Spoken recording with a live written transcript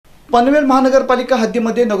पनवेल महानगरपालिका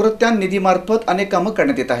हद्दीमध्ये नगरोत्थान निधीमार्फत अनेक कामं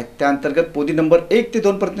करण्यात येत आहेत। त्याअंतर्गत पोदी नंबर 1 ते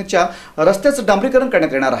 2 पर्यंतच्या रस्त्याचं डांबरीकरण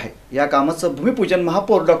करण्यात येणार आहे। या कामाचं भूमिपूजन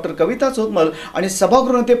महापौर डॉक्टर कविता चौतमल आणि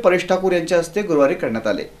सभागृह नेते परेश ठाकूर यांच्या हस्ते गुरुवारी करण्यात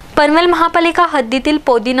आले। पनवेल महापालिका हद्दीतील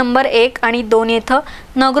पोदी नंबर 1 आणि 2 येथे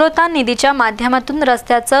नगरोत्थान निधीच्या माध्यमातून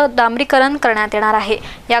रस्त्याचं डांबरीकरण करण्यात येणार आहे।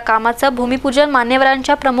 या कामाचं भूमिपूजन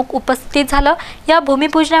मान्यवरांच्या प्रमुख उपस्थितीत झालं। या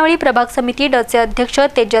भूमिपूजनावेळी प्रभाग समिती डचे अध्यक्ष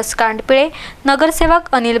तेजस कांडपिळे, नगरसेवक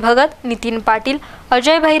अनिल भगत, नितीन पाटील,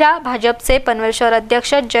 अजय भैरा, भाजपचे पनवेल शहर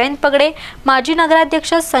अध्यक्ष जयंत पगडे, माजी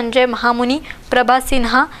नगराध्यक्ष संजय महामुनी, प्रभा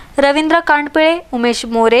सिन्हा, रवींद्र कांडपिळे, उमेश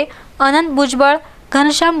मोरे, अनंत भुजबळ,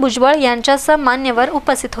 घनश्याम भुजबळ यांच्यासह मान्यवर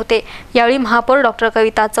उपस्थित होते। यावेळी महापौर डॉक्टर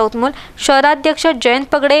कविता चौतमल, शहराध्यक्ष जयंत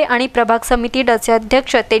पगडे आणि प्रभाग समिती डचे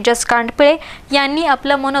अध्यक्ष तेजस कांडपिळे यांनी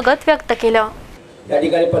आपलं मनोगत व्यक्त केलं। या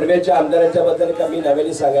ठिकाणी पनवेलच्या आमदारांच्या बद्दल कमी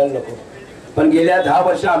नव्याने सांगायला नको, पण गेल्या 10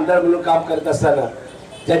 वर्ष आमदार म्हणून काम करत असताना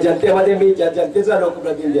ज्या जनतेमध्ये मी ज्या जनतेचा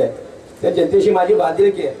लोकप्रतिनिधी आहे त्या जनतेशी माझी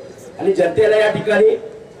बांधिलकी आहे आणि जनतेला या ठिकाणी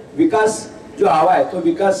विकास जो हवा आहे तो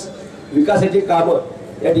विकासाची कामं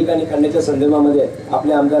या ठिकाणी करण्याच्या संदर्भामध्ये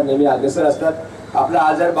आपले आमदार नेहमी अग्रेसर असतात। आपला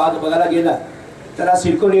आजार भाग बघायला गेला तर हा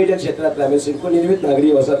सिडको नियोजन क्षेत्रातला म्हणजे सिडको निर्मित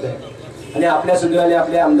नागरी वसाहत आहे आणि आपल्या सुदैवाने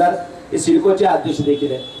आपले आमदार हे सिडकोचे अध्यक्ष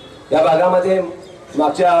देखील आहेत। या भागामध्ये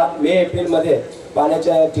मागच्या मे-एप्रिलमध्ये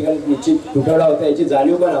पाण्याच्या ठिकाणी निश्चित तुटवडा होता, याची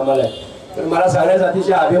जाणीव पण आम्हाला आहे। तर मला सांगण्याचा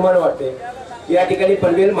अतिशय अभिमान वाटते की या ठिकाणी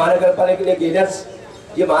पनवेल महानगरपालिकेने गेल्याच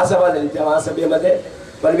जी महासभा झाली त्या महासभेमध्ये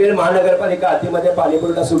पनवेल महानगरपालिका हद्दीमध्ये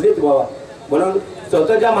पाणीपुरवठा सुरळीत व्हावा म्हणून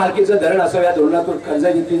स्वतःच्या मालकीचं धरण असावं या धोरणातून कर्ज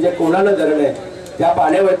घेतली जे कोणाला धरण आहे त्या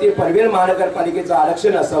पाण्यावरती पनवेल महानगरपालिकेचं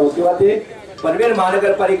आरक्षण असावं किंवा ते पनवेल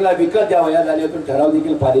महानगरपालिकेला विकत द्यावं या जाणीवतून ठराव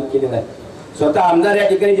देखील पारित केलेला आहे। स्वतः आमदार या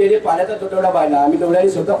ठिकाणी जे पाण्याचा तुटवडा पाहिला आम्ही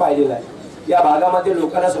डोळ्यांनी स्वतः पाहिलेला आहे। या भागामध्ये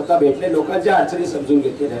लोकांना स्वतः भेटले, लोकांच्या अडचणी समजून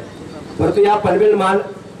घेतलेल्या आहेत। परंतु या पनवेल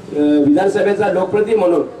विधानसभेचा लोकप्रतिनिधी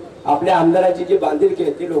म्हणून आपल्या आमदारांची जी बांधिलकी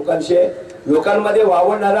आहे ती लोकांमध्ये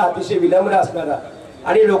वावरणारा, अतिशय विनम्र असणारा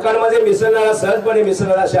आणि लोकांमध्ये मिसळणारा, सहजपणे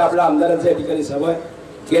मिसळणारा अशा आपल्या आमदारांचा या ठिकाणी सवय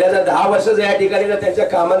गेल्या 10 वर्ष या ठिकाणी त्यांच्या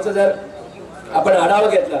कामांचा जर आपण आढावा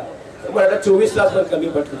घेतला तर मला 24 तास पण कमी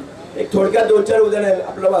पडतील। एक थोडक्यात 2-4 उदाहरण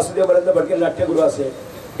आपलं वासुदेव भडके नाट्यगृह असेल,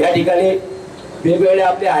 या ठिकाणी वेगवेगळे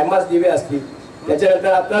आपले हायमास दिवे असतील,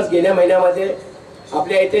 त्याच्यानंतर आताच गेल्या महिन्यामध्ये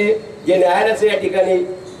आपल्या इथे जे न्यायालयाचं या ठिकाणी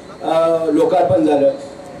लोकार्पण झालं,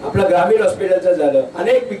 आपलं ग्रामीण हॉस्पिटलचं झालं,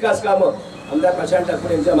 अनेक विकास कामं आमदार प्रशांत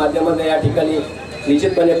ठाकूर यांच्या माध्यमातून या ठिकाणी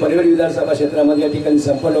निश्चितपणे पनवेल विधानसभा क्षेत्रामध्ये या ठिकाणी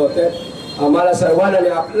संपन्न होते। आम्हाला सर्वांना आणि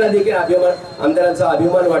आपल्याला देखील आमदारांचा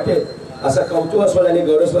अभिमान वाटेल असं कौतुकास्पद आणि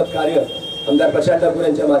गौरवस्पद कार्य आमदार प्रशांत ठाकूर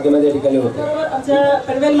यांच्या माध्यमातून या ठिकाणी होते। आमच्या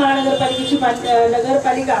पनवेल महानगरपालिकेची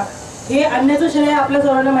नगरपालिका हे आणण्याचं श्रेय आपल्या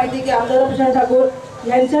सर्वांना माहिती आहे की आमदार प्रशांत ठाकूर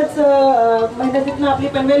यांच्याच मेहनतीतून आपली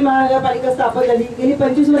पनवेल महानगरपालिका स्थापन झाली। गेली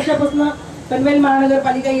 25 वर्षापासून पनवेल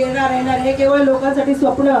महानगरपालिका येणार हे केवळ लोकांसाठी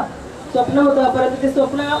स्वप्न होतं, परंतु ते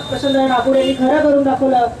स्वप्न प्रशांत ठाकूर यांनी खरं करून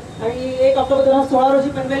दाखवलं आणि 1 ऑक्टोबर 2016 रोजी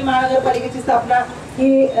पनवेल महानगरपालिकेची स्थापना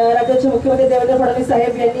ही राज्याचे मुख्यमंत्री देवेंद्र फडणवीस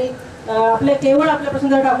साहेब यांनी केवळ आपल्या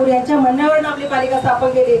प्रशांत ठाकूर यांच्या म्हणण्यावरून आपली पालिका स्थापन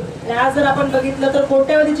केली। आणि आज जर आपण बघितलं तर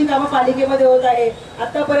कोट्यवधीची कामं पालिकेमध्ये होत आहे।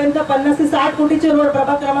 आतापर्यंत 50 ते 60 कोटीचे रोड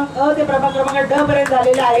प्रभाग क्रमांक अ ते प्रभाग क्रमांक ड पर्यंत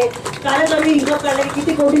झालेले आहेत। कालच आम्ही हिशोब काढले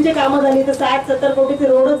किती कोटीचे कामं झाली तर 60-70 कोटीचे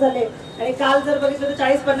रोडच झाले आणि काल जर बघितलं तर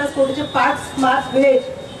 40-50 कोटीचे 5 स्मार्ट विलेज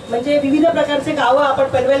म्हणजे विविध प्रकारचे गावं आपण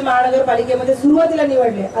पनवेल महानगरपालिकेमध्ये सुरुवातीला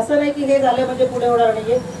निवडले। असं नाही की हे झालं म्हणजे पुढे होणार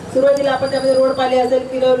नाहीये। सुरुवातीला आपण त्यामध्ये रोडपाले असेल,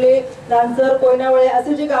 किरवले, रांजर, कोयनावळे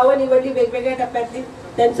असे जे गावं निवडली वेगवेगळ्या टप्प्यातली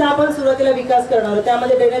त्यांचा आपण सुरुवातीला विकास करणार।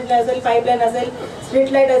 त्यामध्ये ड्रेनेज असेल, पाईपलाईन असेल,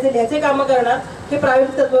 स्ट्रीट लाईट असेल ह्याचे कामं करणार, हे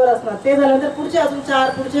प्रायोगिक तत्वावर असणार। ते झाल्यानंतर पुढचे अजून 4,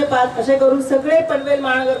 पुढचे 5 असे करून सगळे पनवेल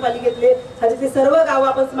महानगरपालिकेतले ते सर्व गावं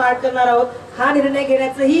आपण स्मार्ट करणार आहोत। हा निर्णय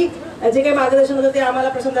घेण्याचंही जे काही मार्गदर्शन होतं ते आम्हाला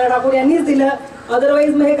प्रशांत ठाकूर यांनीच दिलं।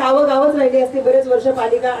 अदरवाईज मग हे गावच राहिली असते बरेच वर्ष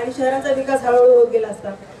पालिका आणि शहरांचा विकास हळूहळू होत गेला असता।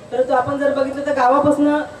 परंतु आपण जर बघितलं तर गावापासून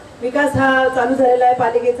विकास हा चालू झालेला आहे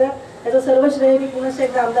पालिकेचा। त्याचं सर्व श्रेय मी पुन्हा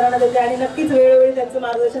एकदा आमदारांना देते आणि नक्कीच वेळोवेळी त्यांचं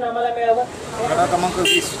मार्गदर्शन आम्हाला मिळावं। गडा क्रमांक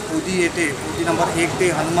 20 पोदी येथे पोदी नंबर 1 ते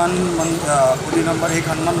पोदी नंबर 1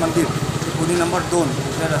 हनुमान मंदिर, पोदी नंबर 2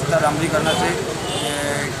 इथल्या रस्ता डांबरीकरणाचे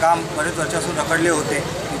काम बरेच वर्षापासून रखडले होते।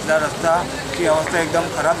 इथला रस्ताची अवस्था एकदम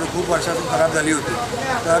खूप वर्षापासून खराब झाली होती।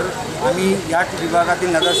 तर आम्ही या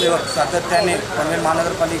विभागातील नगरसेवक सातत्याने पनवेल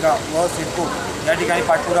महानगरपालिका व सिडको या ठिकाणी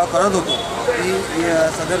पाठपुरावा करत होतो की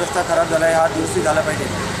सदर रस्ता खराब झाला आहे, हा दुरुस्ती झाला पाहिजे।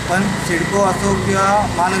 पण सिडको असो किंवा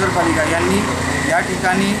महानगरपालिका यांनी या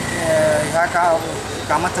ठिकाणी ह्या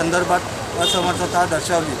कामासंदर्भात असमर्थता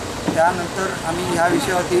दर्शवली। त्यानंतर आम्ही ह्या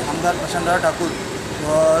विषयावरती आमदार प्रशांत ठाकूर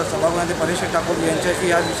व सभागृहाचे परेश ठाकूर यांच्याशी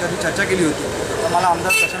या विषयाची चर्चा केली होती। तर मला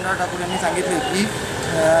आमदार प्रशांत ठाकूर यांनी सांगितले की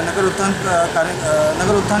नगर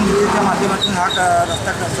उत्थान निधीच्या माध्यमातून हा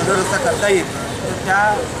सदर रस्ता करता येईल, तर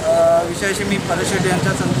त्या विषयाशी मी परेश शेट्टी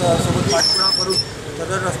यांच्या सोबत पाठपुरावा करून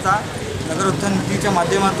सदर रस्ता नगर उत्थान निधीच्या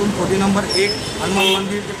माध्यमातून पोदी नंबर 1 हनुमान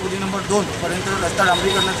मंदिर ते पोदी नंबर 2 पर्यंत रस्ता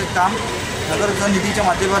डांबरीकरणाचे काम नगर उत्थान निधीच्या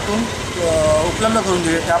माध्यमातून उपलब्ध करून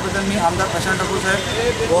दिले. त्याबद्दल मी आमदार प्रशांत ठाकूर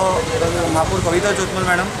साहेब व महापौर कविता चोतमल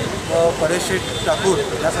मॅडम व परेश शेट्टी ठाकूर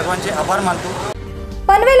या सर्वांचे आभार मानतो.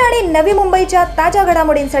 पनवेल आणि नवी मुंबईच्या ताज्या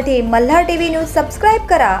घडामोडींसाठी मल्हार टीव्ही न्यूज सबस्क्राईब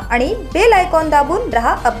करा आणि बेल आयकॉन दाबून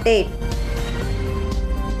रहा अपडेट.